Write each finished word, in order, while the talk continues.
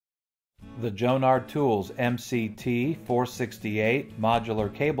The Jonard Tools MCT-468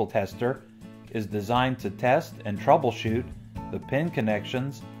 modular cable tester is designed to test and troubleshoot the pin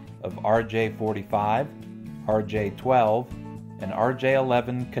connections of RJ45, RJ12, and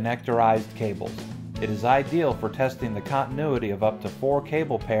RJ11 connectorized cables. It is ideal for testing the continuity of up to 4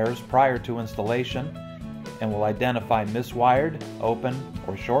 cable pairs prior to installation and will identify miswired, open,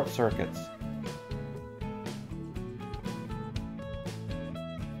 or short circuits.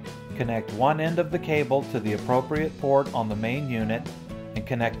 Connect one end of the cable to the appropriate port on the main unit and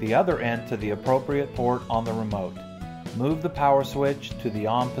connect the other end to the appropriate port on the remote. Move the power switch to the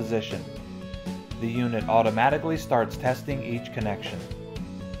on position. The unit automatically starts testing each connection.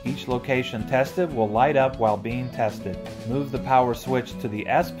 Each location tested will light up while being tested. Move the power switch to the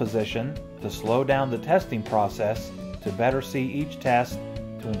S position to slow down the testing process to better see each test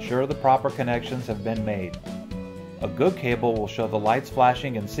to ensure the proper connections have been made. A good cable will show the lights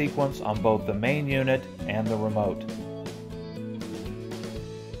flashing in sequence on both the main unit and the remote.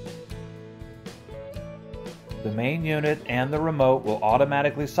 The main unit and the remote will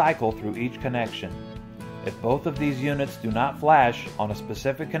automatically cycle through each connection. If both of these units do not flash on a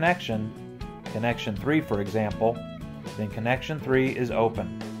specific connection, connection 3 for example, then connection 3 is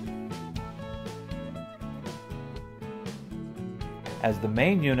open. As the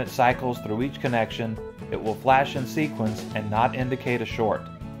main unit cycles through each connection, it will flash in sequence and not indicate a short.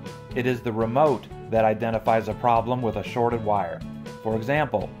 It is the remote that identifies a problem with a shorted wire. For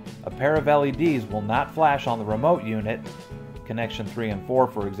example, a pair of LEDs will not flash on the remote unit, connection 3 and 4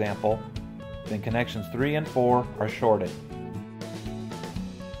 for example, then connections 3 and 4 are shorted.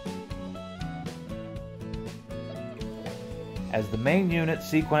 As the main unit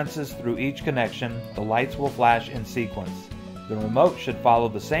sequences through each connection, the lights will flash in sequence. The remote should follow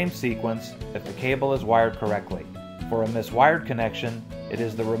the same sequence if the cable is wired correctly. For a miswired connection, it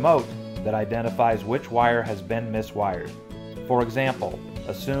is the remote that identifies which wire has been miswired. For example,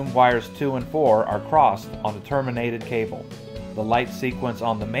 assume wires 2 and 4 are crossed on a terminated cable. The light sequence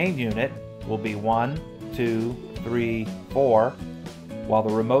on the main unit will be 1, 2, 3, 4, while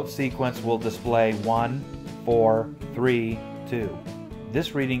the remote sequence will display 1, 4, 3, 2.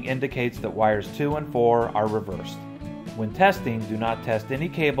 This reading indicates that wires 2 and 4 are reversed. When testing, do not test any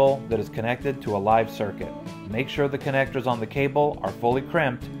cable that is connected to a live circuit. Make sure the connectors on the cable are fully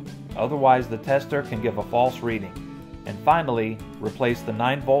crimped, otherwise the tester can give a false reading. And finally, replace the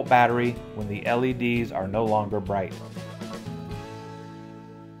 9-volt battery when the LEDs are no longer bright.